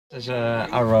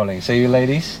Are rolling. So you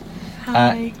ladies,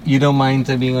 Hi. you don't mind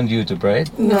being on YouTube, right?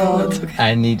 No, it's okay.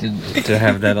 I need to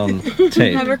have that on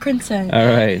tape. Never consent. All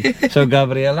right. So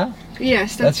Gabriela,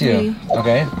 Yes, that's you. me.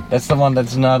 Okay, that's the one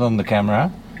that's not on the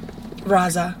camera.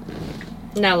 Raza.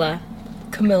 Nella.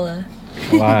 Camilla.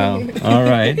 Wow. All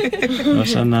right.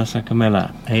 Rosa, Nasa,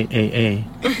 Camilla. A.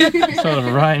 Sort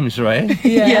of rhymes, right?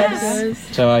 Yes.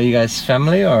 So are you guys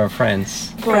family or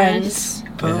friends? Friends.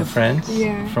 Is it friends?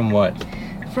 Yeah. From what?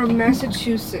 From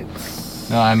Massachusetts.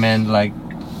 No, I meant like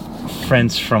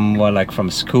friends from what? Like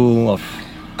from school or?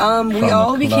 We a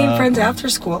all became club? friends after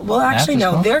school. Well, actually, After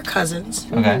no, school? they're cousins.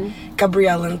 Okay.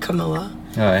 Gabriela and Camilla.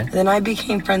 All right. Then I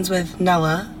became friends with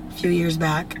Nella a few years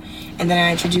back, and then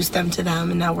I introduced them to them,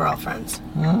 and now we're all friends.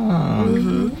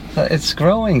 Oh. So it's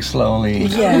growing slowly.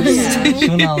 Yes.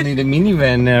 Soon I'll need a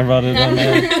minivan rather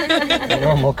than a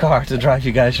normal car to drive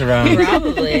you guys around.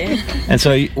 Probably. And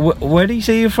so, where do you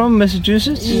say you're from?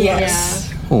 Massachusetts?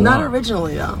 Yes. Oh, Not wow.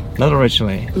 originally though. Not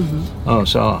originally. Oh,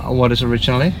 so what is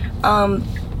originally?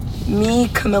 Me,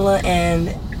 Camilla,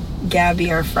 and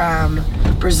Gabby are from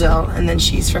Brazil, and then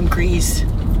she's from Greece.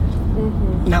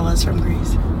 Nella's from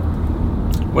Greece.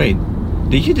 Wait,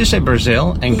 did you just say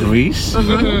Brazil and Greece?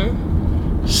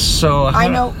 So I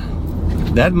know.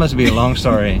 that must be a long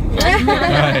story.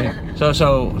 Right.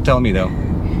 So tell me though,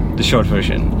 the short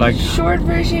version. Like, Short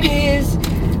version is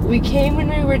we came when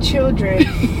we were children,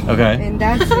 okay. and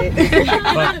that's it.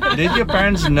 But did your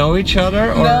parents know each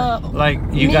other, or No. like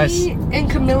you Me guys? and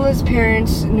Camilla's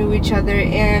parents knew each other,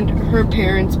 and her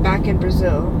parents back in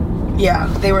Brazil. Yeah,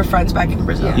 they were friends back in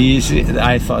Brazil. You see,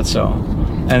 I thought so.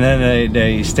 And then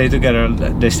they stayed together.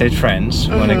 They stayed friends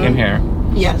when they came here.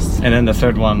 Yes. And then the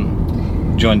third one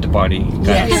joined the party.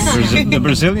 Yes. The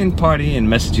Brazilian party in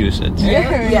Massachusetts.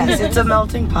 Yes, it's a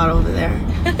melting pot over there.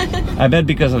 I bet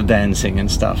because of dancing and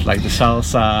stuff, like the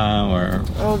salsa or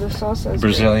Oh, the salsa.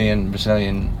 Brazilian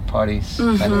parties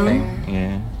kind of thing.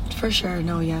 Yeah. For sure.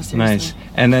 No, yeah, seriously. Nice.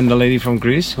 And then the lady from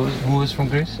Greece. Who is from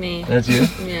Greece? Me. That's you?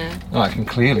 Yeah. Oh, I can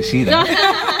clearly see that.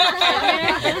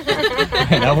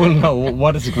 And I wouldn't know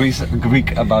what is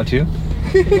Greek about you.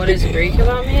 What is Greek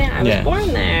about me? I was Yeah. born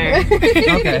there.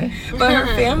 Okay. But her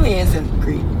family isn't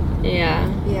Greek. Yeah.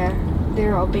 Yeah,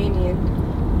 they're Albanian.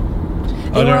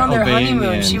 They were they're on their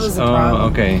honeymoon. She was the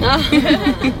problem. Okay.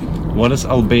 What is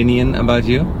Albanian about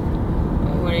you?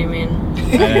 What do you mean?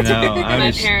 I don't know.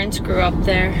 My parents grew up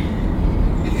there.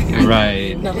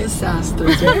 Right. No, the sass.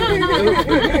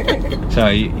 So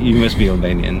you must be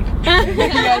Albanian.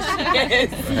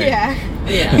 Yeah.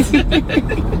 Yeah.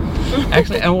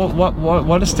 Actually, and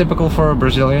what is typical for a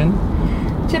Brazilian?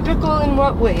 Typical in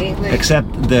what way? Like, Except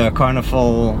the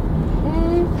carnival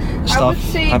I stuff would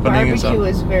say happening and stuff. barbecue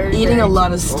is very Eating very a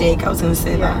lot of typical. steak. I was gonna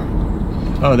say that.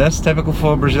 Oh, that's typical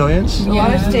for Brazilians? A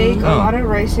lot of steak, Oh. a lot of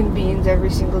rice and beans every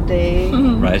single day.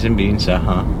 Rice and beans,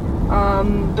 Banana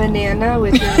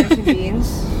with your rice and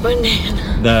beans.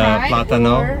 Banana. The Fried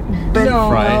platano. or- But no,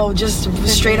 Fried. no, just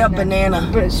straight up banana.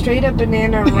 but straight up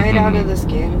banana right out of the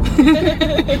skin.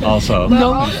 Also. But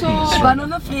also,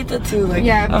 Banana frita too. Like,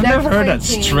 yeah, I've that's never heard that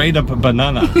plantain. straight up a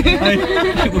banana.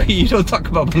 You don't talk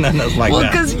about bananas like well,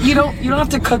 that. because you don't have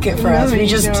to cook it for No, us. We you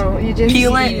just don't. You just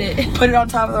peel eat it, put it on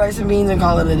top of the rice and beans, and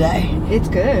call it a day. It's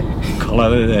good. Call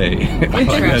it a day. I like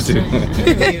that too. Interesting. I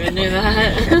didn't even knew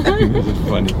that. This is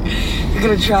funny. You're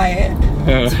gonna try it.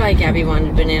 That's why Gabby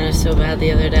wanted bananas so bad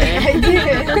the other day. I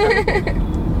did.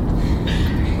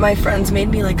 My friends made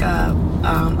me like a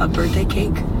birthday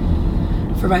cake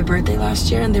for my birthday last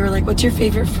year, and they were like, "What's your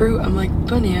favorite fruit?" I'm like,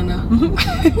 "Banana."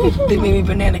 They made me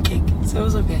banana cake, so it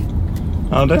was okay.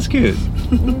 Oh, that's cute.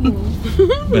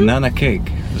 Banana cake.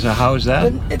 So how is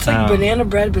that? But it's like banana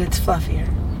bread, but it's fluffier,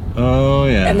 Oh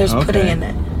yeah. and there's okay. pudding in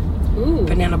it. Ooh.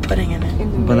 Banana pudding in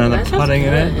it. Banana That sounds pudding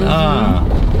in it? good. Ah.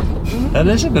 That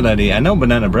is a good idea. I know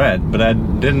banana bread, but I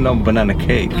didn't know banana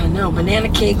cake. I know, banana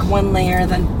cake, one layer,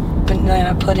 then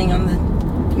banana pudding on the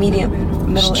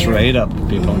middle Straight area. up,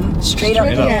 people. Straight up.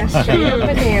 Yeah, straight up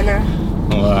banana.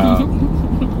 Wow.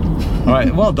 All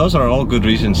right. Well, those are all good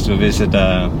reasons to visit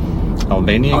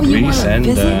Albania, Oh, you Greece, wanna and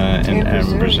visit?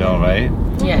 and Brazil, right?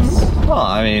 Yes. Well,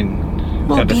 I mean,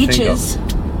 Well, gotta think beaches.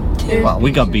 of. Well,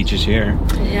 we got beaches here.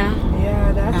 Yeah.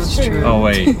 Yeah, that's true. Oh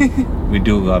wait, we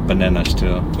do got bananas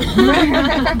too.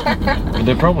 But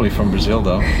they're probably from Brazil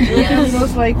though, Yes.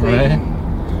 Most likely. right?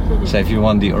 So if you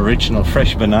want the original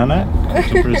fresh banana, go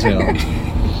to Brazil.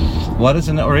 What is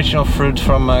an original fruit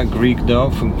from Greek though?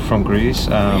 From Greece?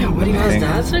 what do you guys think?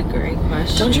 know? That's a great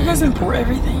question. Don't you guys import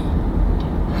everything?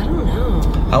 I don't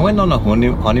know. I went on a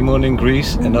honeymoon in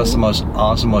Greece, and that's the most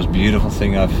awesome, most beautiful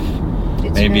thing I've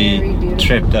It's maybe very beautiful.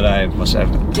 trip that I was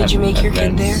ever. Did you make your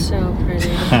kid there? So pretty.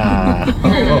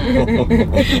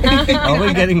 Are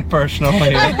we getting personal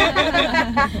here?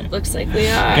 Looks like we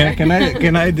are.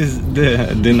 Can I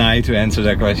deny to answer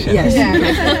that question? Yes.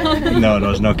 Yeah. No, there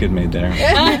was no kid made there.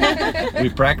 We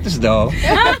practiced though,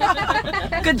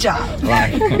 Good job.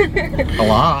 like a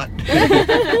lot.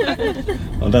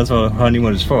 Well, that's what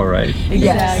honeymoon is for, right?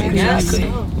 Yes, Yes. exactly.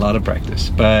 A lot of practice,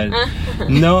 but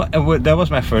no, that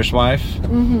was my first wife,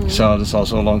 so that's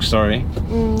also a long story.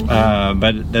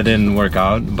 But that didn't work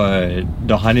out. But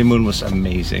the honeymoon was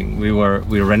amazing. We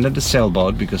rented a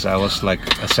sailboat because I was like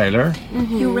a sailor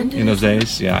You rented in those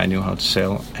days. Yeah, I knew how to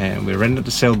sail, and we rented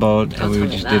the sailboat and Don't we tell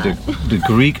me just did the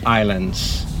Greek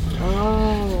islands.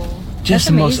 Oh. Just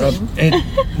the most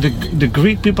the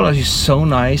Greek people are just so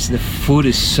nice. The food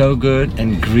is so good,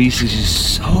 and Greece is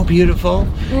just so beautiful.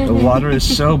 The water is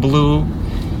so blue.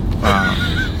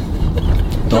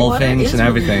 Dolphins is and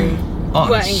everything. blue. Oh,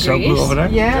 What, it's in so blue Greece? over there.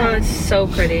 Oh, Yeah. it's so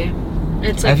pretty.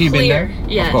 It's like Have you clear. been there?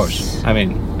 Yes. Of course. I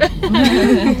mean,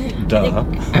 duh.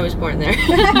 I was born there.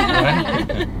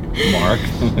 Right? Mark.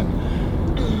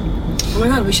 Oh my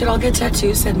god, we should all get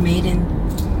tattoos said made in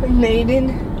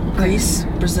Maiden. Greece,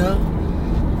 Brazil.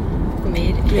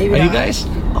 Made. Maybe Are you not. guys?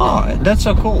 Oh, that's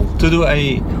so cool to do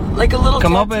a Like a little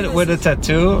come up tattoo with a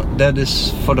tattoo that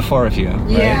is for the four of you.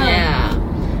 Right? Yeah.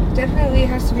 Yeah. Definitely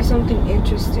has to be something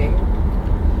interesting.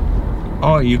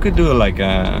 Oh, you could do like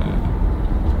a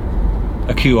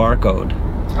QR code,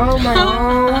 Oh my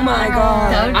Oh my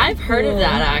god. I've heard of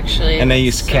that actually. and then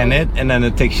you scan it, and then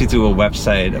it takes you to a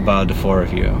website about the four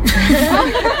of you,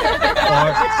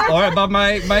 or about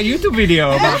my YouTube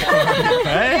video about the four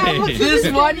of you. Hey,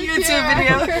 This one YouTube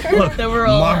video. look,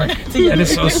 Mark, that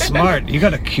is so smart. You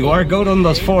got a QR code on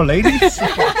those four ladies.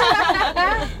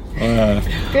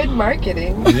 Good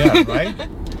marketing. Yeah, right.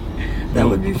 That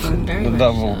would be fun.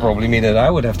 That will probably mean that I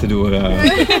would have to do a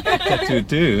tattoo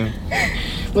too,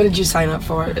 What did you sign up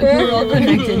for? We're all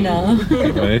connected now.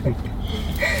 right?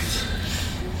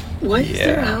 Why is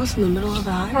there a Yeah. house in the middle of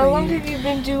the highway? How long have you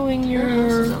been doing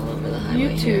your all over the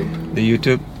highway YouTube? The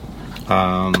YouTube,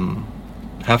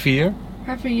 half a year.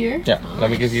 Half a year? Yeah.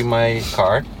 Let me give you my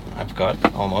card. I've got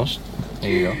almost. There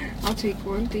you go. I'll take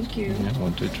one, thank you. Yeah,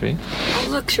 1, 2, 3. Oh,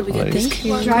 look, should we get Thank this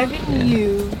you. QR code? Driving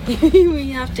you. We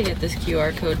have to get this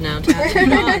QR code now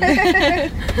tattooed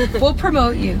on. We'll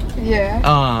promote you.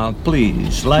 Yeah.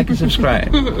 Please like and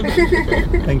subscribe.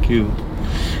 Thank you.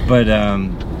 But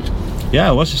yeah,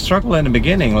 it was a struggle in the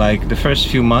beginning. Like the first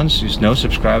few months, there's no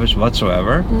subscribers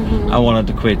whatsoever. I wanted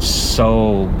to quit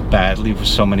so badly for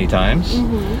so many times.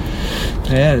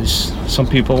 Yeah, some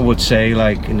people would say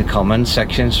like in the comment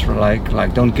sections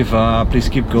like don't give up, please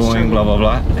keep going, blah blah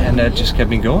blah, and that just kept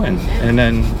me going. And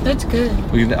then That's good.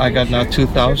 I got now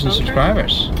 2,000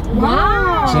 subscribers.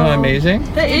 Wow. Isn't that amazing?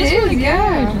 That is really good.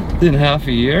 Yeah. In half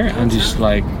a year, I'm just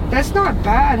like, That's not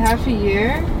bad, half a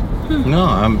year. no,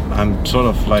 I'm sort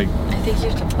of like I think you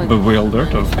have to plug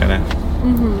bewildered or kind of.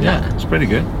 Yeah, it's pretty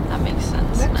good. That makes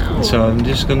sense That's now. cool. So I'm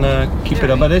just gonna keep it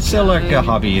up, but it's still like a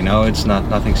hobby, you know. It's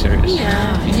nothing serious.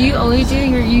 Do you only do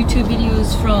your YouTube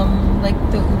videos from like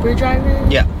the Uber driver?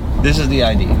 Yeah, this is the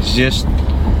idea. It's just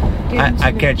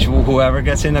I catch whoever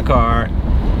gets in the car,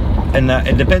 and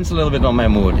it depends a little bit on my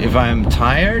mood. If I'm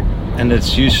tired, and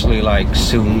it's usually like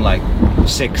soon, like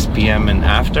 6 p.m. and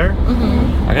after,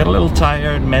 I get a little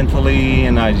tired mentally,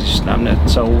 and I'm not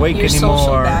so awake Your social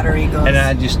anymore. battery goes. And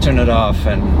I just turn it off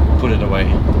and put it away.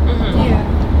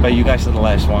 Yeah. But you guys are the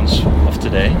last ones of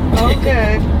today, Oh,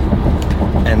 good.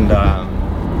 and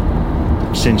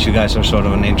since you guys are sort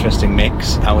of an interesting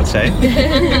mix, I would say.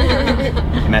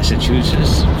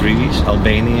 Massachusetts, Greece,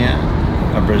 Albania,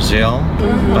 Brazil,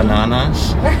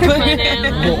 bananas.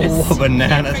 Bananas. Oh,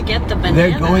 bananas. Forget the bananas.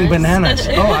 They're going bananas.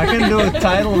 Oh, I can do a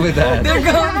title with that.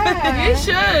 You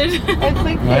should. And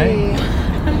clickbait.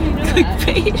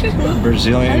 Clickbait.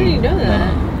 Brazilian. How do you know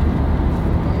that?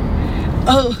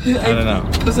 Oh, I don't know.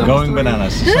 Put some Going story.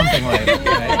 bananas. Something like that.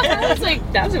 Right? That's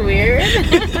like, that's weird.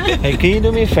 Hey, can you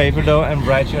do me a favor though and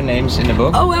write your names in the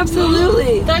book? Oh,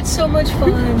 absolutely. That's so much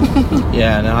fun.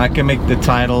 Yeah, now I can make the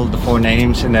title, the 4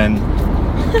 names, and then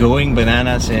Going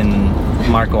Bananas in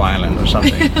Marco Island or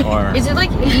something. Or Is it like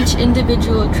each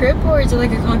individual trip, or is it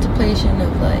like a contemplation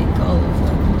of like all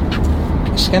of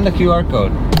them? scan the QR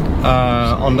code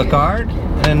on the card,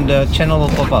 and the channel will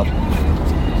pop up.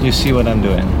 You see what I'm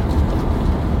doing.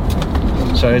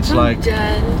 So it's like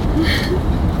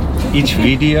each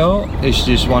video is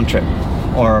just one trip,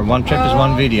 or one trip is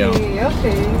one video.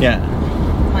 Okay. Yeah.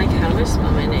 Like, how do I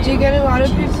spell my name? Do you get a lot of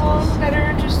people that are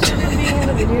interested in being in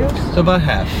the videos? So about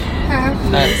half.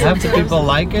 half the people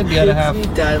like it, the other half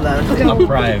are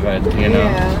private, you know.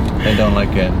 Yeah. They don't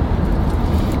like it.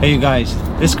 Hey, you guys,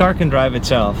 this car can drive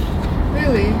itself.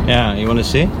 Really? Yeah, you want to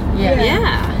see?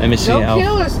 Yeah. Let me see Don't how.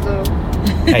 kill us though.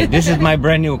 Hey, this is my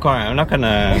brand new car. I'm not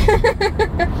gonna.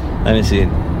 Let me see.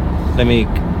 Let me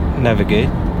navigate.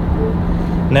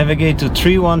 Navigate to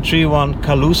 3131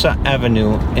 Calusa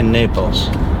Avenue in Naples.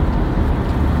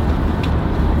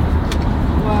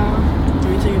 Wow. Let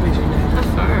me take a picture now. How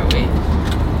far are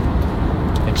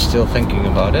we? It's still thinking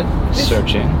about it.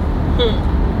 Searching.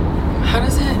 How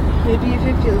does it? Maybe if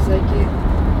it feels like it.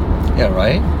 Yeah,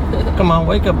 right? Come on,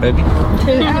 wake up, baby.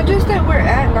 The address that we're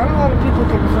at, not a lot of people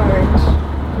can find,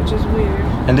 which is weird.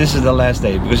 And this is the last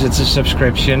day because it's a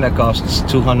subscription that costs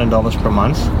 $200 per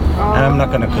month. And I'm not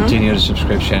gonna continue the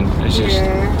subscription. It's just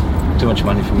too much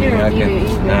money for me. You don't need it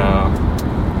either. No.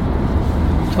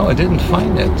 Oh, I didn't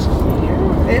find it.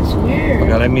 Yeah, it's weird.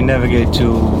 Okay, let me navigate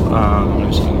to. Let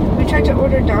me see. We tried to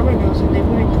order Domino's and they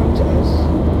wouldn't come to us.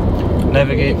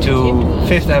 Navigate to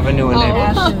 5th Avenue in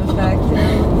Naples. After the fact,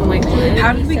 Oh my god.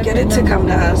 How did we get it to come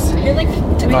to us? You're like,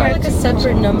 do we have like a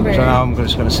separate number? So now I'm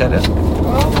just gonna set it.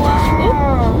 Oh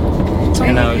wow. So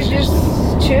And now you it's just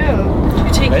chill. Did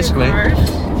you take Basically. your card?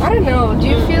 I don't know. Do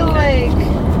you feel like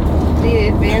the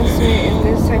advancement in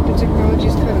this type of technology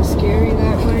is kind of scary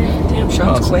that way? Damn, Well,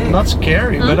 Sean's it's quick. not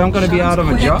scary, but I'm gonna be out of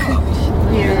a job.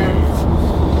 Yeah.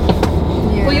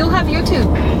 Well, you'll have YouTube.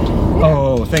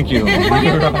 Oh, thank you. You're right.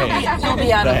 You'll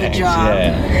be out of a Thanks, job.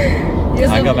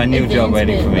 yeah. I got my new job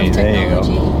waiting for me. There you go.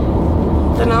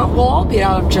 Then we'll all be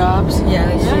out of jobs. Yeah.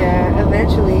 Yeah,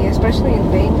 eventually, especially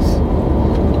in banks.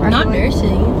 I Not feel like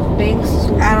nursing. Banks.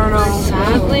 I don't know.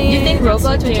 Sadly, You think that's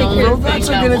robots would the take only care of thing Robots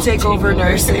are that gonna won't take over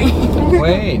nursing.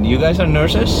 Wait, you guys are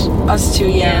nurses? Us too,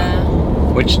 yeah.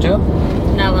 Yeah. Which two?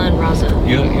 Nella and Raza.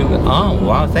 You. Oh,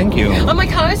 wow, thank you. I'm like,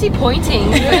 how is he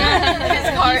pointing? His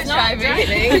car is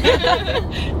driving.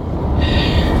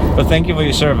 But thank you for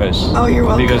your service. Oh, you're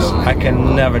welcome. Because I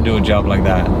can never do a job like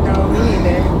that. No, me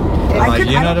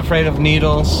neither. You're not afraid of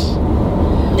needles?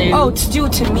 No. Oh, to do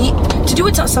it to me, to do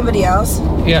it to somebody else,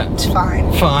 Yeah. it's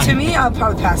fine. Fine. To me, I'll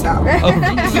probably pass out. Oh,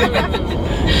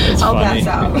 it's I'll funny. pass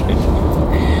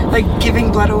out. Like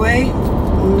giving blood away?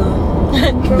 No.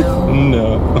 No.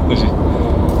 No.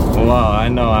 Wow, I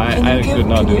know. I could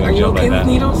not do Are a you job okay like with that.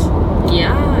 needles?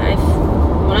 Yeah,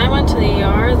 when I went to the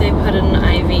ER, they put an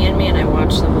IV in me and I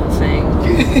watched the whole thing.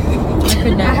 I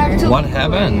could I have never. to. What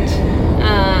happened?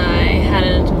 I had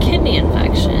a kidney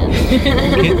infection.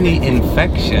 Kidney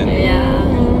infection. Yeah.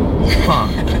 Huh.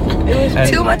 And-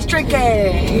 Too much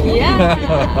drinking. Yeah.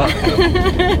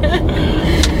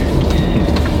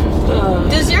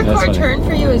 Does your That's car funny. turn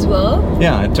for you as well?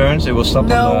 Yeah, it turns. It will stop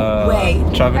No on the way.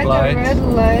 traffic At the light. red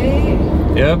light.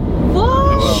 Yep.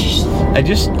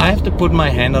 What? I have to put my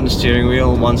hand on the steering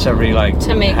wheel once every like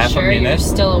To make half a sure you're minute.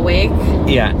 still awake.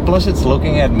 Yeah. Plus, it's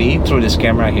looking at me through this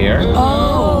camera here.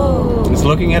 Oh. It's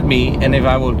looking at me, and if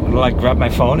I would like grab my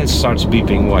phone, it starts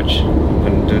beeping. Watch. I'm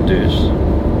gonna do this.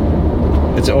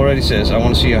 It already says, "I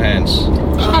want to see your hands."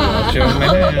 Show me my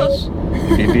hands.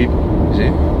 Beep beep.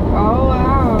 See? Oh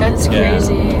wow. That's Yeah.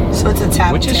 crazy. So it's a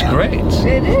tap Which is tail. great.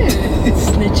 It is.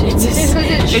 Snitching.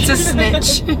 Because It's a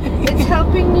snitch. it's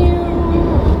helping you.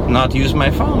 Not use my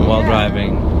phone while Yeah.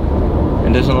 driving.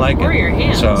 It doesn't like Or it. your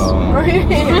hands. So Or your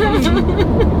hands.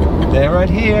 they're right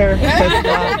here.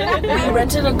 We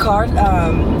rented a car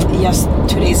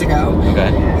 2 days ago,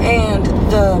 Okay. and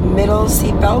the middle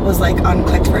seatbelt was like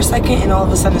unclicked for a second, and all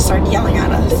of a sudden it started yelling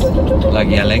at us. Like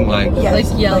yelling, like. Yes.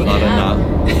 Like yelling. I don't know.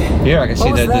 Here, I can see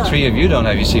What was that the that? three of you don't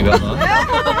have your seatbelt on.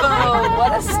 Oh,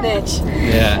 what a snitch.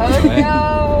 Yeah. Oh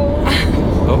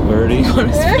no. Oh, birdie.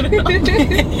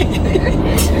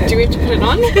 Do we have to put it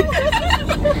on?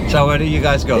 So where do you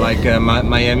guys go? Like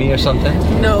Miami or something?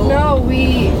 No. No,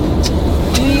 we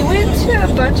went to a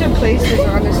bunch of places,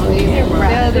 honestly. The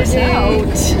other day,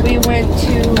 we went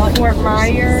to Fort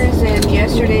Myers, and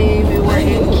yesterday we were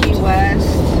in Key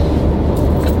West.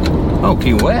 Oh,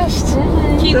 Key West.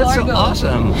 Key That's so Largo.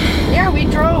 awesome. Yeah, we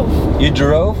drove. You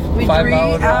drove? We 5 3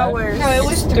 hour drive? hours. No, it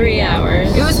was 3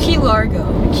 hours. It was Key Largo.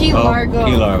 Key Oh, Largo.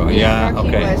 Key Largo. Yeah, not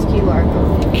okay. Key West, Key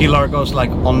Largo. Key Largo's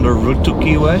like on the route to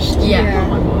Key West? Yeah.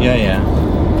 Yeah, yeah.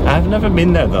 I've never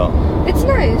been there though. It's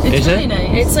nice. It's Is really it?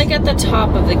 nice. It's like at the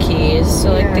top of the Keys.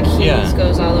 So like the Keys Yeah.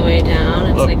 goes all the way down.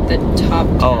 It's Look. like the top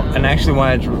Oh, town. and actually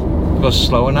why it was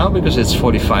slower now? Because it's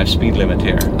 45 speed limit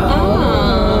here.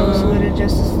 Oh, so it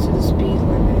adjusts to the speed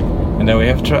limit. And then we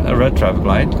have a red traffic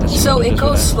light. Let's see So what it does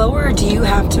goes with slower, or do you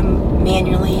have to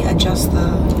manually adjust the...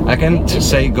 that. I can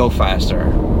say go faster.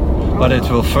 But it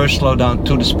will first slow down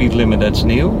to the speed limit that's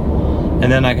new.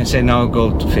 And then I can say now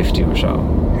go to 50 or so.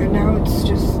 and now it's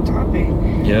just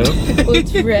stopping. Yep. Well,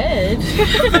 it's red.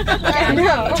 I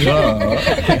know.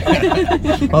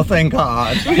 Oh. Well, thank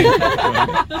God.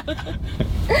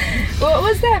 What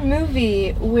was that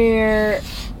movie where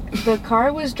the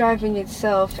car was driving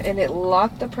itself and it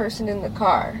locked the person in the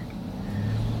car?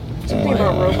 Something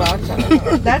about robots. I don't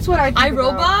know. That's what I think I,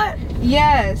 Robot?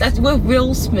 Yes. That's with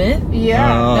Will Smith. Yeah.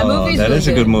 That Oh, movie's that really is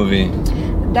a good good. movie.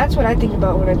 That's what I think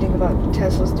about when I think about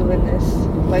Tesla's doing this.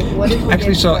 Like, what if we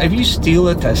Actually, get so that? if you steal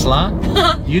a Tesla,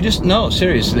 you just, no,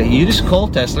 seriously, you just call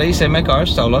Tesla, you say my car is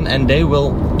stolen, and they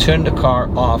will turn the car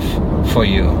off for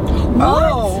you.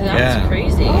 Oh. That's Yeah.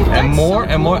 crazy. And more so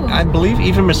and more, cool. I believe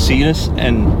even Mercedes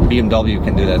and BMW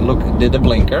can do that. Look, did the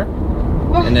blinker,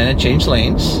 and then it changed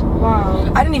lanes, Wow.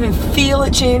 I didn't even feel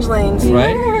it change lanes.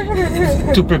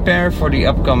 right? To prepare for the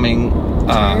upcoming,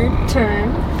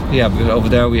 Turn. yeah, but over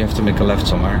there we have to make a left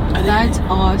somewhere. That's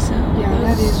awesome. Yeah,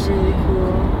 that is really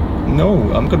cool.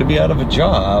 No, I'm gonna be out of a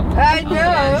job. I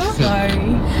know.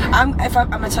 Sorry. I'm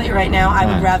gonna tell you right now, I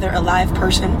would rather a live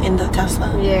person in the Tesla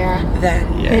Yeah.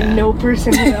 than Yeah. And no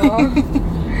person at all.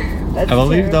 That's I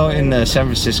believe though in terrifying. San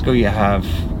Francisco you have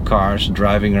cars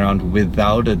driving around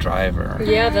without a driver.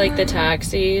 Yeah, like the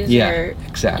taxis. Yeah, Or,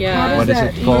 exactly. Yeah. How What does is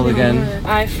that it called even again? work?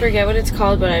 I forget what it's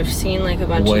called, but I've seen like a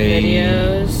bunch Way- of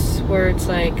videos where it's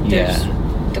like there's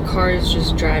the car is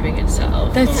just driving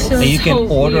itself. That's so And you can so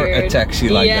order a weird. taxi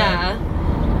like yeah.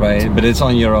 Right, but it's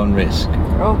on your own risk.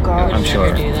 Oh gosh. I'm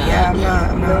sure. Do that.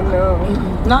 yeah, I'm No, not.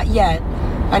 no. Not yet.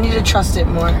 I need to trust it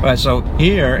more. Right, so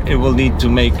here it will need to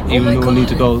make, my you will need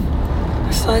to God.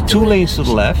 go So I 2 do it. lanes to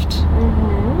the left,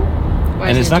 Why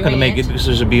and is it's it not going to doing make it because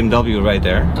there's a BMW right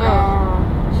there.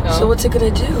 So what's it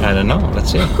gonna do? I don't know.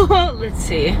 Let's see. Let's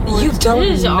see. You don't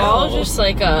It is know. all just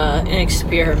like an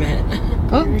experiment.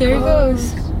 Oh, there it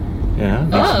goes. Yeah.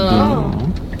 Oh.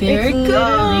 There it It's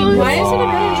goes. Why is it a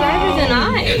better driver than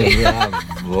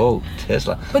I? Bravo,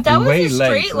 Tesla. But that was Way a straight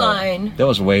late, though. line. That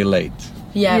was way late.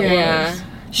 Yeah. it Yeah. was.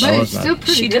 But Oh, it's it's not. still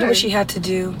pretty She good. did what she had to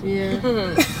do.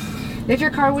 Yeah. If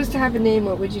your car was to have a name,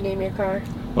 what would you name your car?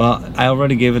 Well, I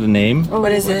already gave it a name. Oh,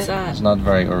 What is What's it? that? It's not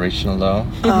very original though.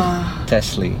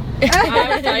 Tesla.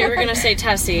 I thought you were gonna say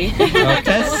Tessie. Oh,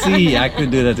 Tessie. I could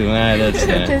do that too. Nah,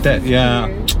 that's yeah.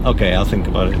 Okay, I'll think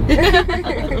about it.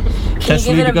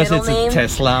 Tesla give it a because middle it's name? a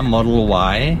Tesla Model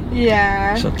Y.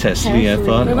 Yeah. So Tesla, I Tesla.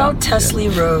 thought. What about Tesla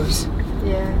Rose?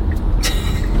 Yeah.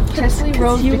 Tesla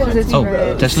Rose because it's Oh,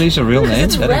 red. Tesla is a real name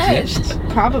it's that red. exists.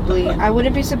 Probably. I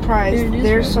wouldn't be surprised. There it is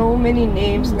There's red. so many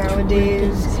names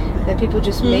nowadays that people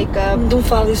just make up. Don't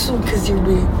follow suit because you're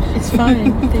weird. It's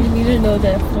fine. They need to know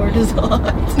that Florida's hot.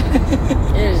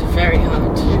 It is very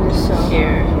hot It is so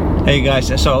here. Hey guys,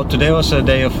 so today was a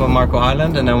day of Marco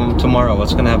Island, and then tomorrow,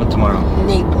 what's gonna happen tomorrow?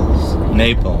 Naples.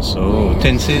 Naples. Oh,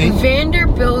 Tin City,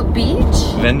 Vanderbilt Beach?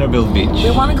 Vanderbilt Beach.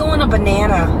 We want to go on a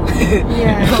banana.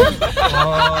 Yeah.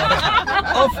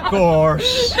 Oh, of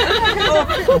course. Of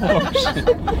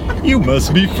course. You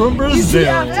must be from Brazil.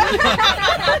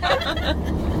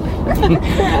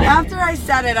 After I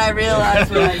said it, I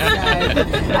realized what I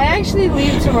said. I actually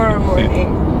leave tomorrow morning.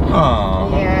 Oh.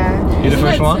 Yeah. You the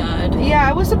first That's one? sad. Yeah,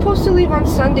 I was supposed to leave on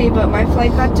Sunday, but my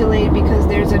flight got delayed because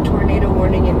there's a tornado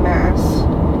warning in Mass.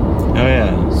 Oh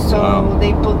yeah. So Wow.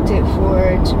 they booked it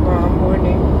for tomorrow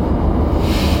morning.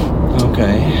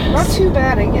 Okay. Not too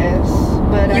bad, I guess.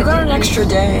 But You I got think an extra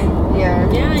day.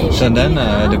 Yeah. Yeah, you So should then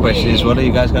be the question is, what are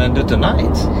you guys gonna do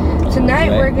tonight Tonight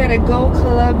Right. we're gonna go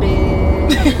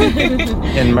clubbing.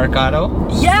 in Mercado?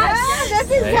 Yes!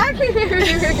 That's exactly where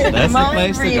we're gonna That's the Mind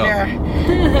place to go. reader.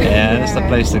 Yeah, that's the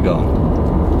place to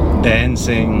go.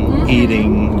 Dancing,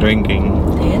 eating, drinking.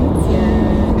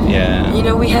 Yeah. You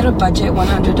know, we had a budget,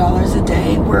 $100 a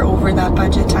day. We're over that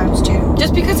budget times 2.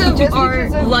 Just because of Just our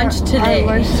because of lunch today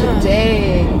Our lunch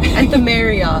today. at the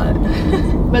Marriott.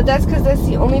 But that's because that's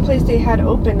the only place they had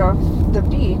open off the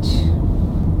beach.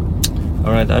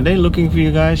 All right. Are they looking for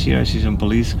you guys? Here, I see some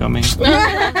police coming.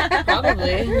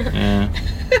 Probably. Yeah.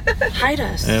 Hide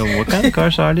us. What kind of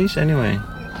cars are these anyway?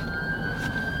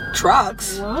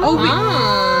 Trucks. Oh,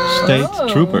 State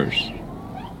troopers.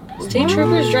 State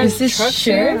troopers drive Is this trucks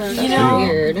sheriff? here? You know,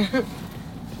 Weird.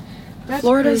 That's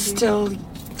Florida crazy. still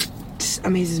just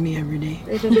amazes me every day.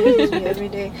 It amazes me every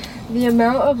day. The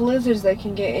amount of lizards that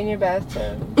can get in your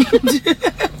bathtub.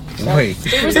 Wait.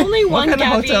 There was only What one kind of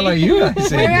Gabby. hotel are you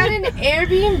guys We're in? at an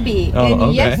Airbnb, Oh, and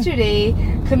okay. yesterday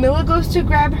Camilla goes to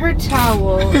grab her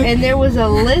towel, and there was a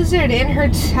lizard in her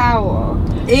towel.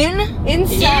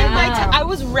 Inside Yeah. my towel. I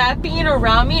was wrapping it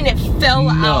around me and it fell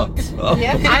out. Oh.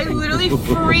 Yep. I literally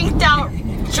freaked out.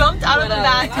 jumped out of the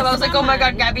bathtub. I was like, oh my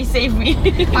god, Gabby, save me.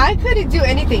 I couldn't do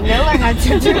anything. Nella had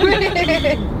to do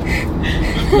it.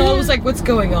 I was like, what's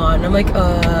going on? I'm like,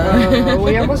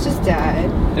 we almost just died.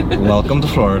 Welcome to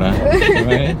Florida,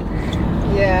 right?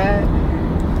 Yeah.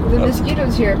 The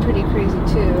mosquitoes here are pretty crazy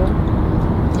too.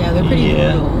 Yeah, they're pretty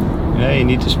brutal. Yeah, you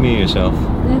need to smear yourself.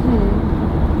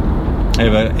 Hey,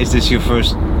 but is this your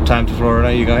first time to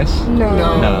Florida, you guys?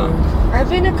 No. I've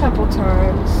been a couple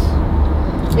times.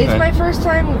 It's my first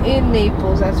time in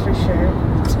Naples, that's for sure.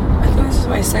 I think this is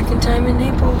my second time in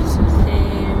Naples.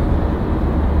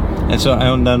 And so,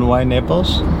 and then why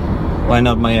Naples? Why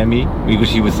not Miami?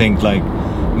 Because you would think like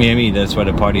Miami, that's where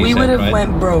the party is We would at, have right?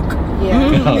 went broke.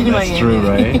 Yeah. Oh, that's true,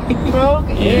 right? Broke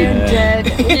and dead.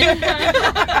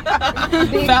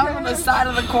 Found on the side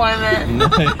of the corner.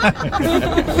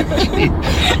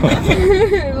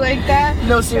 Like that.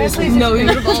 No, seriously. No, we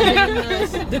would have all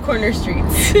been in the corner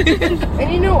streets.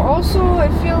 And you know, also I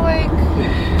feel like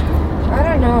I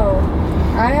don't know.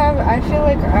 I feel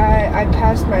like I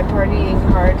passed my partying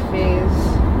hard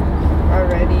phase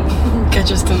already.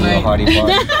 Catch us No tonight. hardy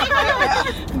party.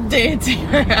 Dancing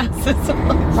our asses off.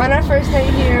 On our first night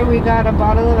here, we got a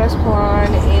bottle of Espolon,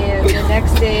 and the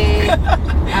next day,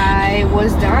 I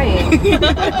was dying.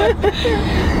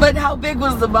 But how big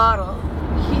was the bottle?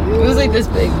 It was like this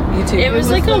big. You too. It was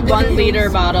like a 1 liter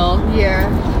bottle. Yeah,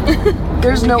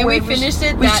 There's no And way we finished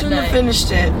it We that shouldn't have night.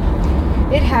 finished it.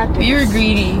 it happened. You were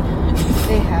greedy.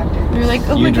 It happened. We were like,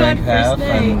 oh You my god, drank first half,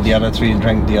 night. and the other 3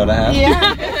 drank the other half.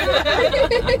 Yeah.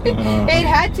 It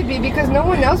had to be because no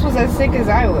one else was as sick as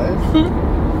I was.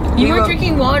 You We were were-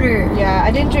 drinking water. Yeah,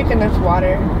 I didn't drink enough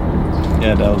water.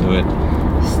 Yeah, that'll do it.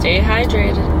 Stay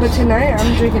hydrated. But tonight,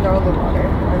 I'm drinking all the water.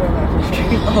 I know that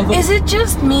for sure. Is it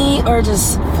just me or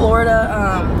does Florida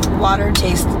water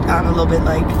taste a little bit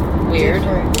like Weird.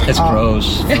 Different. It's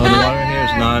gross. No, the water here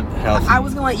is not healthy. I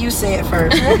was gonna let you say it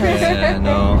first. Yeah,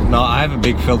 no, I have a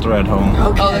big filter at home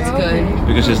Okay. Oh, that's good.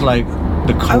 because it's like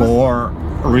the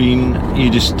chlorine. You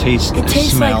just taste, It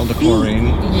tastes smell like the feet. chlorine.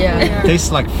 Yeah.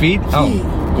 Tastes like feet. Oh,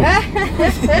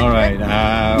 all right.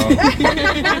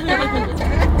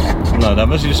 No, that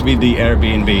must just be the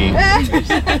Airbnb.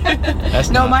 That's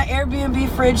No, not. my Airbnb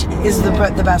fridge is the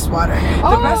best water. The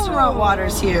Oh. restaurant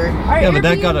water's here. Our Yeah, but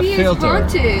that got a Airbnb is filter.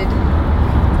 haunted.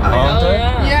 Oh,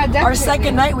 yeah. Yeah, definitely. Our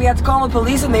second night, we had to call the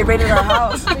police and they raided our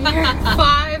house.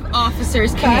 5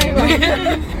 officers came.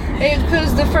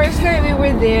 Because the first night we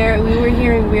were there, we were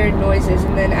hearing weird noises,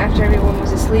 and then after everyone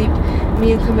was asleep,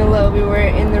 me and Camilla, we were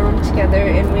in the room together,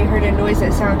 and we heard a noise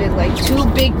that sounded like 2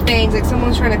 big bangs, like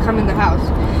someone's trying to come in the house.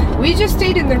 We just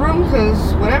stayed in the room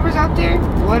because whatever's out there,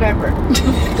 whatever.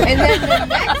 And then the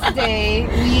next day,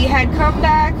 we had come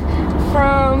back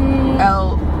from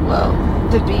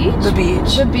the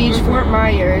beach. The beach. Fort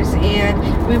Myers,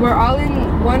 and we were all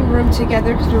in one room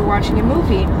together because we were watching a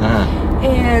movie.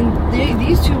 And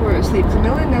these 2 were asleep.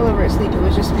 Camilla and Nella were asleep. It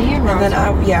was just me and Rosa. And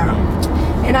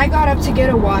then And I got up to get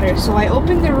a water, so I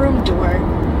opened the room door.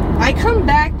 I come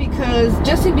back because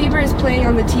Justin Bieber is playing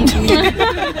on the TV.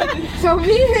 So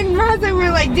me and Rosa were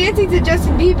like dancing to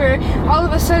Justin Bieber. All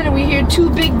of a sudden we hear 2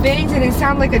 big bangs and it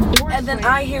sounded like a door And then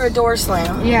slam. I hear a door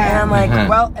slam. Yeah. And I'm like, Uh-huh.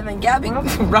 well, and then Gabby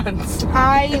runs.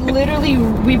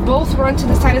 we both run to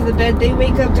the side of the bed. They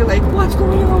wake up, they're like, what's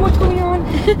going on? What's going on?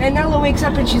 And Nella wakes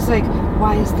up and she's like,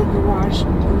 why is the garage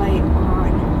light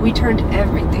on? We turned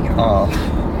everything off.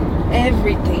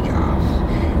 Everything off.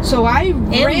 So I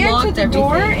ran to locked the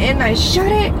door everything. and I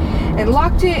shut it and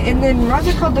locked it, and then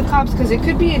Rosa called the cops because it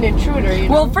could be an intruder, you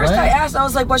know? Well, first What? I asked, I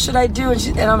was like, what should I do?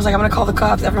 And I was like, I'm gonna call the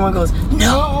cops. Everyone goes,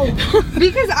 no.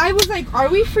 Because I was like, are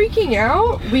we freaking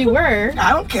out? We were.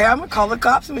 I don't care. I'm gonna call the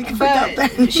cops and we can freak out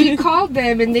But then. she called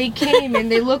them and they came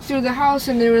and they looked through the house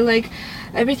and they were like,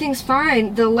 everything's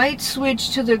fine. The light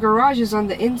switch to the garage is on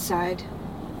the inside.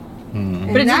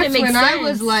 And But it that's didn't make when I sense.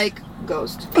 was like,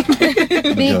 ghost.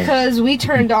 Because we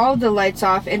turned all the lights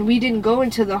off and we didn't go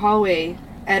into the hallway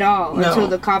at all No. until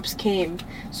the cops came.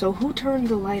 So who turned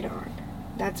the light on?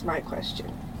 That's my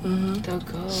question.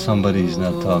 Somebody's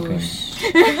not talking.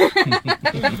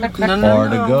 No, Or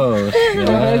the ghost.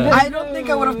 Yeah. I don't think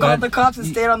I would have called the cops and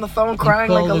stayed on the phone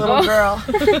crying like a called little girl.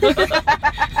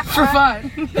 For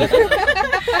fun.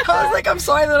 I was like, I'm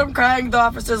sorry that I'm crying. The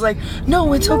officer's like,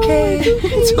 no, it's okay.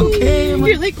 It's okay. I'm like,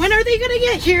 You're like, when are they gonna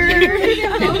get here?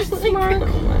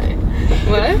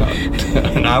 What?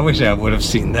 And I wish I would have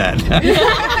seen that.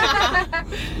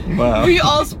 Wow. We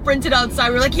all sprinted outside.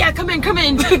 We're like, yeah, come in.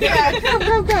 Yeah,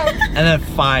 come. And then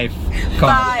 5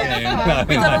 cars.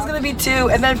 We thought it was gonna be 2,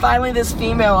 and then finally this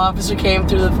female officer came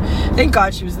through the. Thank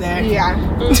God she was there. Yeah.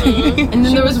 And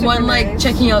then there was was one super like nice.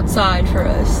 checking outside for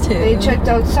us too. They checked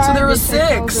outside. So there were they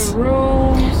checked all 6. the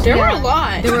rooms. There were Yeah. a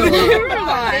lot. There were a lot. There were a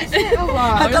lot. They said a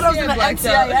lot. I thought it was Honestly, an I blacked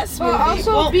out. NCIS movie. But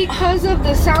also because of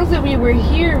the sounds that we were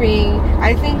hearing,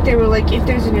 I think they were like, if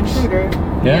there's an intruder,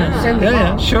 Yeah, send yeah, them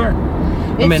yeah, off. sure.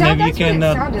 I It mean, sound- if you that's what it can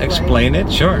sounded explain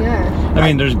it, sure. Yeah. I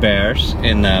mean, there's bears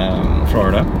in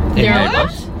Florida. In There are?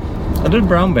 Naples. Oh, there's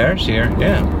brown bears here.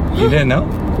 Yeah, you didn't know?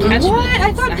 What?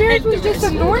 I thought bears was just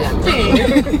a north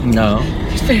thing. No,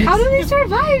 How do they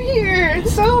survive here?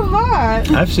 It's so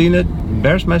hot. I've seen it.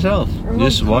 Bears myself, Oh,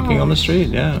 just walking on the gosh. street.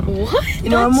 Yeah. What? You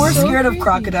know, I'm more That's so scared of crazy.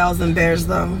 crocodiles than bears,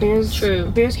 though. Bears, True.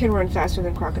 Bears can run faster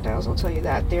than crocodiles. I'll tell you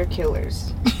that. They're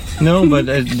killers. No, but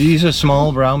these are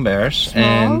small brown bears,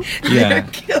 and yeah,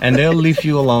 and they'll leave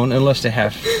you alone unless they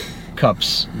have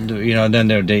cubs. You know, then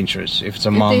they're dangerous. If it's a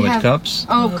If mom they with have- cubs,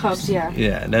 Oh, cubs. Yeah.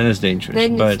 yeah, then it's dangerous.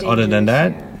 Then but it's other than that,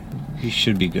 dangerous, you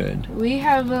should be good. yeah. We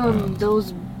have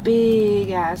those big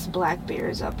ass black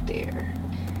bears up there,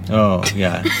 Oh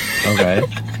yeah, okay.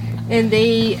 and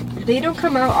they don't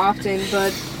come out often,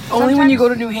 but Only when you go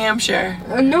to sometimes- New Hampshire.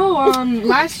 No,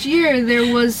 last year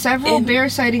there was several In- bear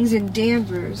sightings in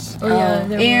Danvers. Oh yeah,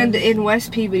 there And was. in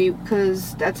West Peabody,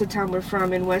 because that's the town we're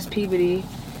from. In West Peabody,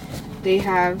 they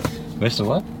have Where's the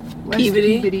what? West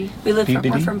Peabody? Peabody. We live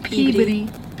Peabody? we're from Peabody.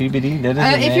 PBD. That is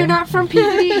a If you're name? not from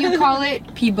Peabody, you call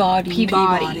it Peabody.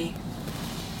 Peabody.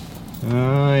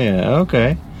 Oh yeah,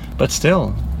 okay. But still,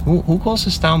 who calls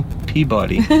this town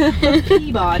Peabody?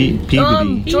 Peabody.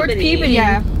 Peabody. George Peabody.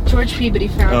 Yeah, George Peabody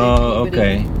founded Oh, Peabody.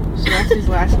 okay. So that's his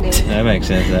last name. That makes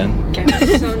sense then.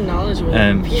 Gabri's so knowledgeable.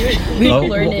 We Oh,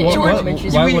 learned it in elementary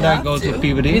why school. would I have go to to.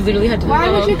 Peabody? We literally had to. Why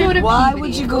would you go to Why Peabody?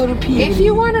 would you go to Peabody? If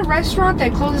you want a restaurant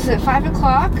that closes at 5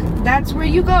 o'clock, that's where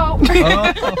you go.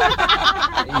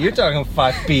 Oh, you're talking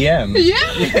 5 p.m. Yeah.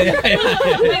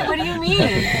 Wait, what do you mean?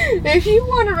 If you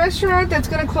want a restaurant that's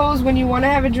gonna close when you want to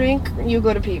have a drink, you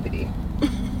go to Peabody.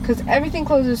 Because everything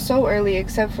closes so early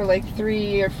except for like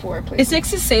 3 or 4 places. It's next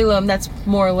to Salem. That's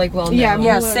more like well known. Yeah,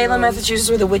 Yeah, Well, Salem, Massachusetts,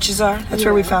 where the witches are. That's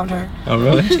where we found her. Oh,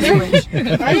 really? She's a witch.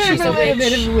 I am a little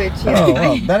bit of a witch. Yeah. Oh,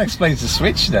 well, that explains the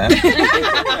switch then.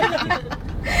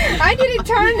 I didn't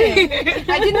turn it.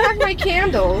 I didn't have my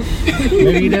candles.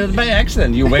 Maybe you did it by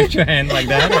accident. You waved your hand like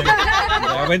that and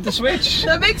there went the switch.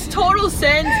 That makes total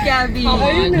sense, Gabby.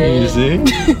 I know. You see?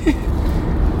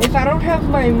 If I don't have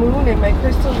my moon and my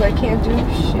crystals, I can't do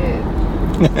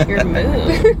shit. Your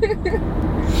moon.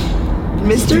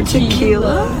 Mr.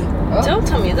 Tequila? Don't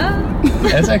tell me that.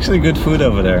 That's actually good food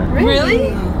over there. Really?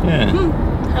 Yeah.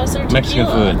 How's their Mexican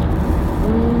tequila?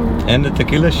 food. And the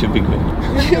tequila should be good.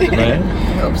 Right?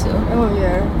 I hope so. Oh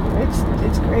yeah,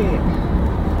 it's great.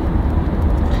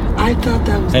 I thought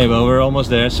that was. Hey, well, we're almost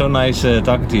there. So nice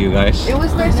talking to you guys. It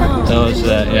was nice talking to That you. was,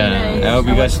 yeah. nice. I hope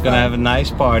you That guys was are gonna fun. have a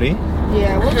nice party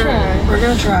Yeah, we'll try. We're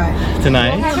gonna try. We'll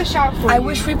tonight. have a shot for you. I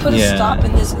wish we put a Yeah. stop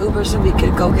in this Uber so we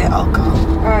could go get alcohol.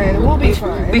 Alright, we'll be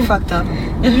fine. We fucked up.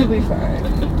 We'll be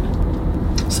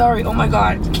fine. Sorry. Oh my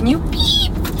God. Can you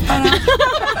beep?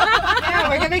 Yeah,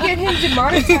 we're gonna get him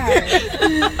demonetized.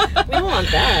 We don't want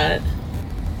that.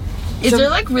 Is there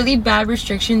like really bad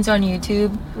restrictions on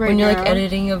YouTube Right when you're now? like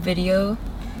editing a video?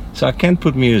 So I can't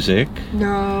put music.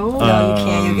 No. No, you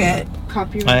can't. You get.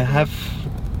 Copyright.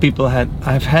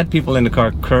 I've had people in the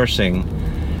car cursing,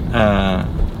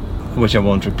 which I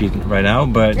won't repeat right now,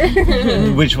 but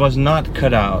which was not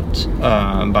cut out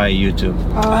by YouTube.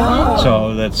 Oh.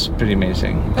 So that's pretty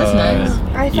amazing. That's nice.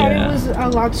 I thought yeah. it was a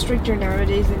lot stricter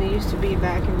nowadays than it used to be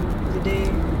back in the day.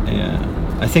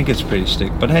 Yeah, I think it's pretty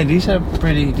strict. But hey, these are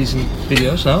pretty decent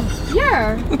videos, no?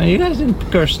 Yeah. And you guys didn't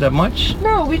curse that much.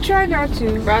 No, we try not to.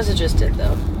 Raza just did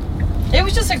though. It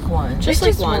was just like one. Just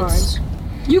It's like just once.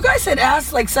 You guys said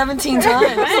ass like 17 times.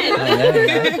 Oh,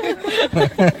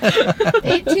 yeah,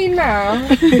 18 now.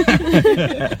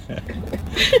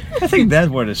 I think that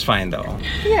word is fine though.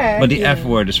 Yeah. But the F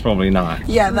word is probably not.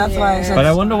 Yeah, that's why I said. But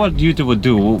I wonder what YouTube would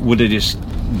do. Would they just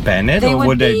ban it They or would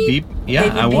would they beep. beep? Yeah, They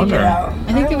would I beep wonder. it out.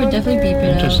 I think they would definitely beep it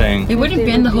out. Interesting. They wouldn't They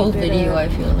ban the would whole beep it video, out. I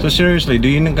feel like. So seriously, do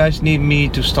you guys need me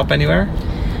to stop anywhere?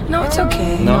 No, it's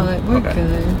okay. No? No, we're Okay.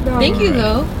 good. No. Thank you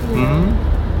though.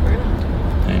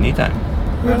 Mm-hmm. Anytime.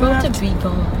 We're about to be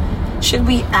gone. Should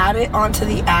we add it onto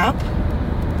the app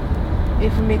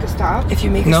If we make a stop. if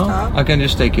you make a No, stop? I can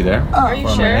just take you there. Oh, Are you for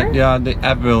a sure? minute. Yeah, the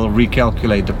app will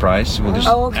recalculate the price. We'll just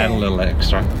Oh, okay. add a little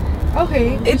extra.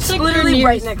 Okay. it's like literally your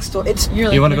right nearest- next door. It's You're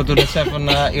like You want to go to the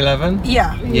 7-Eleven?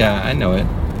 yeah. Yeah, I know it.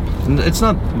 It's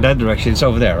not that direction. It's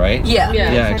over there, right? Yeah.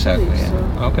 Yeah. Yeah, I exactly. believe Yeah.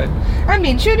 so. Okay. I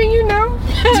mean, shouldn't you know?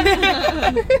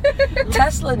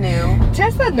 Tesla knew.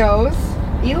 Tesla knows.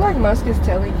 Elon Musk is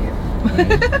telling you.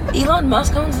 Elon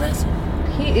Musk owns this.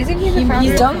 Isn't he the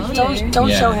founder? he's of Don't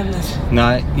Yeah. show him this.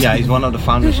 No, yeah, he's one of the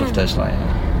founders of Tesla. Yeah.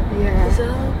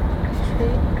 Yeah.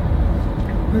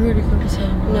 We're gonna go to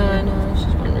 7-Eleven. No, I know. I was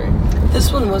just wondering.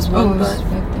 This one was Oh, one, it's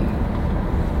but back there.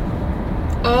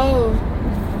 Oh.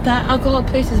 That alcohol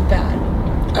place is bad.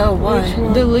 oh, why? Which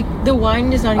one? The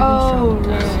wine is not even Oh, strong.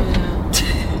 right. Yeah.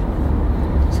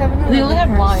 7-Eleven They only have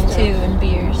has wine stuff. too and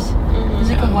beers. There's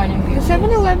like a wine and beer. The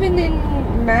 7-Eleven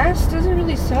in Mass doesn't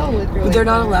really sell liquor. They're like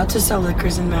not that. allowed to sell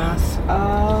liquors in Mass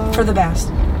For for the best.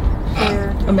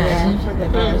 Imagine. Yeah, for the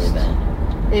Really best. bad.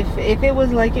 If it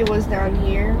was like it was down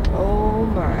here, oh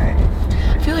my,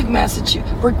 I feel like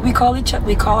Massachusetts. We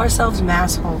call ourselves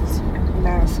massholes.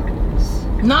 assholes.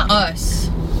 Not us.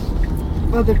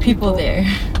 Other People there.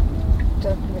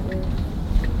 definitely.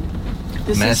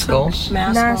 This Massholes?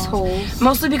 Massholes.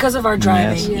 Mostly because of our driving.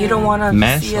 Mass- You don't want to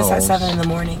see us at Massholes. 7 in the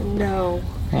morning. No.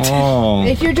 Oh.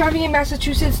 If you're driving in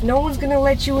Massachusetts, no one's gonna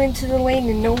let you into the lane,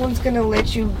 and no one's gonna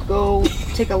let you go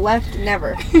take a left.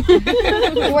 Never.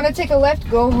 If you want to take a left,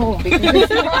 go home because it's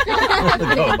not.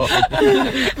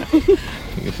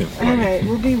 All right,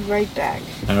 we'll be right back.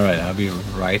 All right, I'll be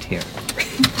right here.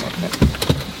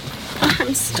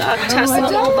 I'm stuck. Tesla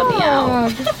won't let me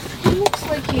out. He looks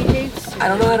like he hates. I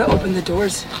don't know how to open the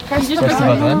doors. Press the Press the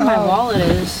button. button. My wallet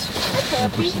is.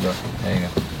 Push the door. There you go.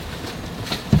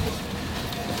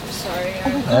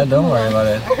 Sorry. Don't worry about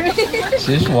it. It's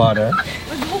just water.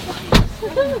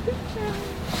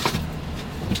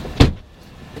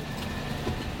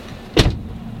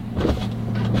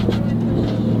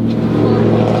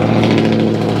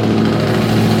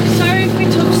 Sorry if we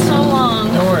took so long.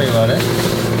 Don't worry about it.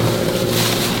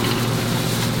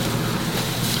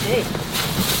 Hey.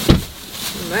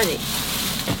 I'm ready.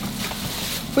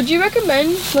 Would you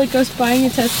recommend like us buying a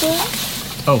Tesla?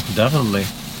 Oh, definitely.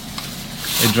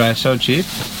 It drives so cheap,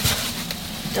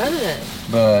 Does it?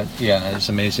 but yeah, it's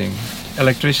amazing.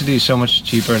 Electricity is so much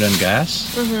cheaper than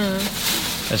gas.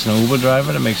 Mm-hmm. As an Uber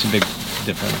driver, that makes a big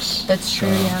difference. That's true,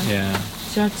 yeah. Yeah. So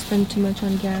you don't have to spend too much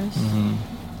on gas. hmm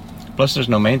Plus, there's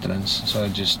no maintenance, so I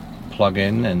just plug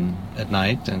in and at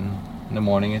night, and in the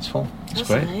morning it's full. It's That's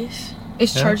great. nice.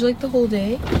 It's Yeah. charged like the whole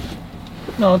day.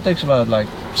 No, it takes about like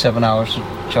 7 hours to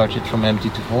charge it from empty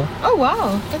to full Oh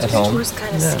wow. That's at home. Doors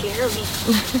kind of Yeah. scare me.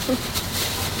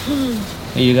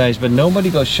 Hey, you guys, but nobody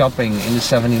goes shopping in the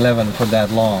 7-Eleven for that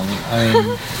long. I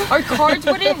mean, Our cards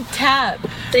wouldn't tap.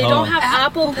 They Oh. don't have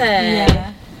Apple Pay.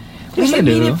 Yeah. We Yes, I didn't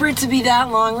mean do. it for it to be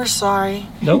that long. We're sorry.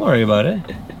 don't worry about it.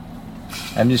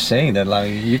 I'm just saying that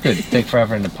like you could take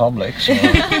forever in the Publix or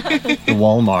the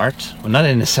Walmart, well, not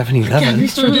in the 7-Eleven. You're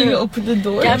struggling to open the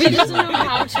door. Gabby doesn't know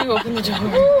how to open the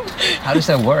door. How does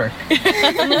that work?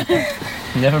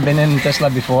 Never been in Tesla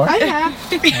before? I have.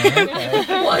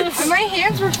 Okay. My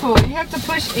hands were full. You have to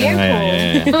push and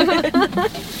pull. Yeah.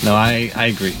 No, I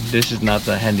agree. This is not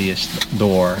the handiest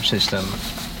door system.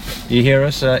 You hear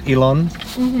us, Elon?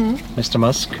 Mr.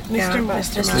 Musk? Mr.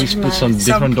 Musk. Please put some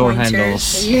different door pointers.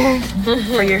 handles. Yeah.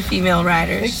 For your female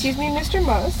riders. Excuse me, Mr.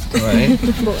 Musk. Right?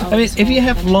 I mean, if you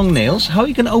have long nails, how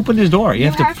you can open this door? You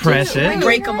have to have to. press Wait, it.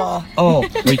 Break them all. Oh,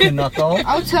 we can knuckle.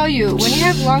 I'll tell you, when you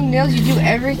have long nails, you do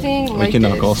everything We like can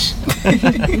this. knuckles.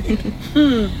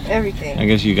 Everything. I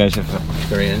guess you guys have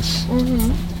experience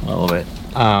Mm-hmm. a little bit.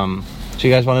 So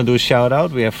you guys want to do a shout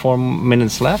out? We have 4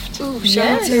 minutes left. Ooh,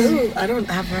 shout out to. I don't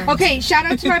have her. Okay, shout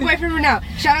out to my boyfriend Renal.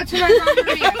 Shout out to my mom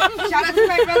Maria. Shout out to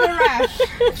my brother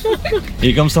Raph.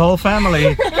 Here comes the whole family.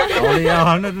 Only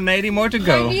 180 more to My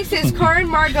go. nieces, Cora and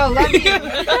Margot. Love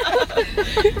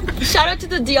you. Shout out to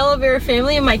the De Oliveira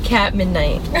family and my cat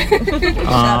Midnight.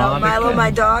 Shout out Milo,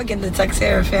 my dog, and the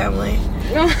Texera family.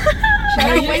 Shout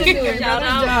out Winston, my Shout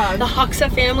brother's out the dog. Huxa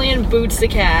family and Boots the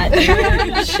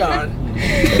cat. Sean.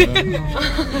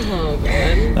 Oh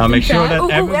man. Now make sure that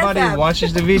Ooh, everybody Red Fab.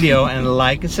 watches the video and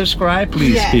like and subscribe,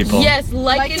 please, Yes. people. Yes,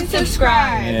 like and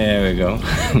subscribe. There we go.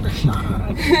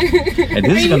 Hey,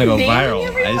 this is gonna go viral.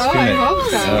 I just Oh, feel I it. hope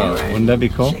so. Wouldn't that be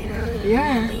cool?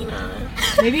 Yeah.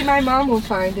 Maybe my mom will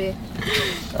find it.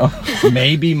 Oh,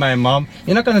 maybe my mom.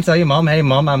 You're not gonna tell your mom, hey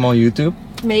mom, I'm on YouTube.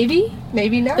 Maybe.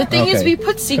 Maybe not. The thing is, Okay. we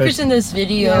put secrets in this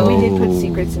video. Yeah, we did put Oh.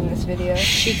 secrets in this video.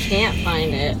 She can't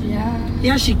find it. Yeah.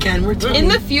 Yeah, she can. We're telling In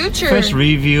the you. future. First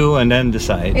review and then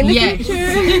decide. In the Yes. future,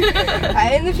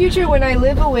 in the future, when I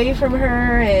live away from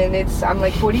her and I'm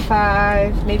like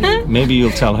 45, maybe. Maybe you'll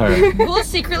tell her. We'll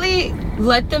secretly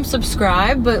let them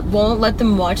subscribe, but won't let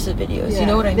them watch the videos. You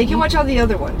know what I mean? They can watch all the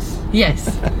other ones. Yes.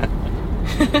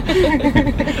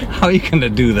 How are you gonna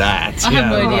do that? I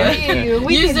have no Oh, idea.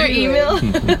 we Use can their do email.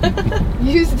 it.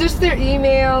 Use just their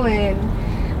email, and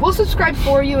we'll subscribe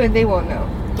for you, and they won't know.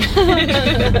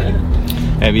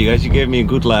 Hey, but you guys, you gave me a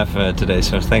good laugh today,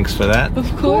 so thanks for that. Of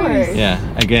course. Yeah,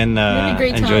 again, had a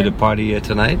great enjoy the time. party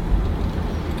tonight.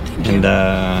 Thank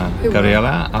And We will.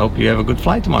 Gabriela, I hope you have a good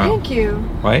flight tomorrow. Thank you.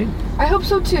 Right? I hope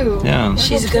so too. Yeah.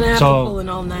 She's gonna have So, to pull in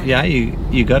all night. Yeah,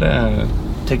 you gotta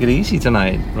take it easy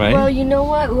tonight, right? Well, you know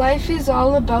what? Life is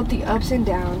all about the ups and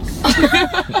downs.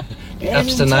 The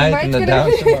ups tonight and the tonight's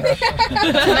downs gonna-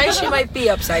 tomorrow. Tonight she might be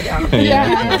upside down.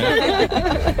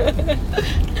 Yeah.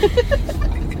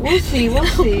 We'll see. We'll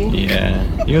see. Yeah,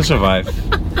 you'll survive.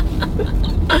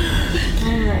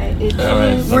 Alright. It's All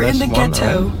right, the We're in last the one,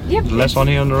 ghetto. right? Yep. The last one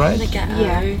here on the right?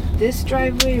 Yeah. This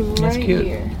driveway That's right cute.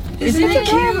 here. Isn't it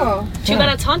cute? Adorable. Too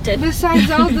bad it's haunted. Besides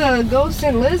all the ghosts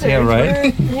and lizards. Yeah,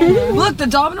 right? we're- Look, the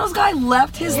Domino's guy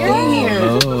left his thing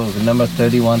here. Oh, number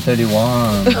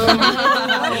 3131.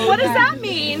 What does that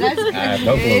mean? I have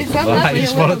no clue. It's Well, I lovely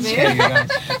just a wanted to little say you guys.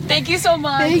 Thank you so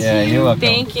much. Thank Yeah, you. you're welcome.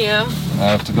 Thank you. I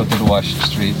have to go to the wash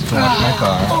street to wash my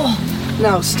car.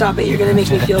 No, stop it. You're gonna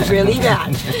make me feel really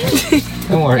bad.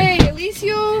 Don't worry. Hey, at least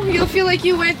you'll feel like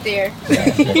you went there. Bye.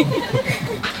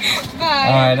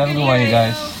 Alright, have a good one, you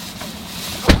guys.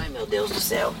 Meu Deus do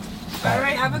céu. All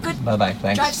right, have a good Bye bye.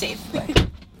 Thanks. drive safe. Bye.